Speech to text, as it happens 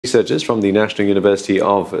Researchers from the National University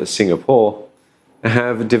of Singapore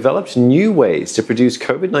have developed new ways to produce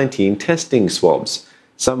COVID-19 testing swabs.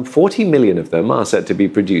 Some 40 million of them are set to be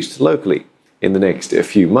produced locally in the next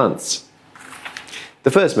few months. The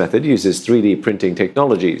first method uses 3D printing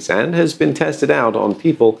technologies and has been tested out on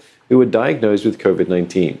people who were diagnosed with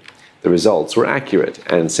COVID-19. The results were accurate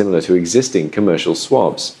and similar to existing commercial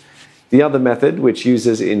swabs. The other method, which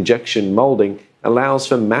uses injection moulding, allows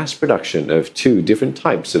for mass production of two different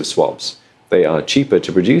types of swabs. They are cheaper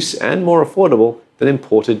to produce and more affordable than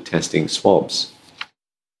imported testing swabs.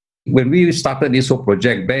 When we started this whole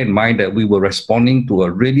project, bear in mind that we were responding to a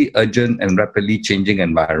really urgent and rapidly changing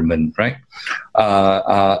environment, right?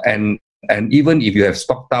 And even if you have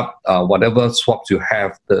stocked up whatever swabs you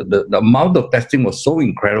have, the amount of testing was so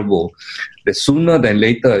incredible that sooner than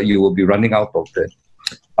later you will be running out of it.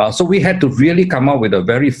 So we had to really come up with a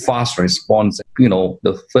very fast response. You know,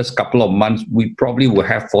 the first couple of months, we probably will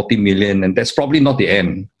have 40 million, and that's probably not the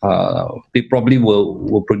end. They probably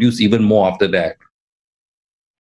will produce even more after that.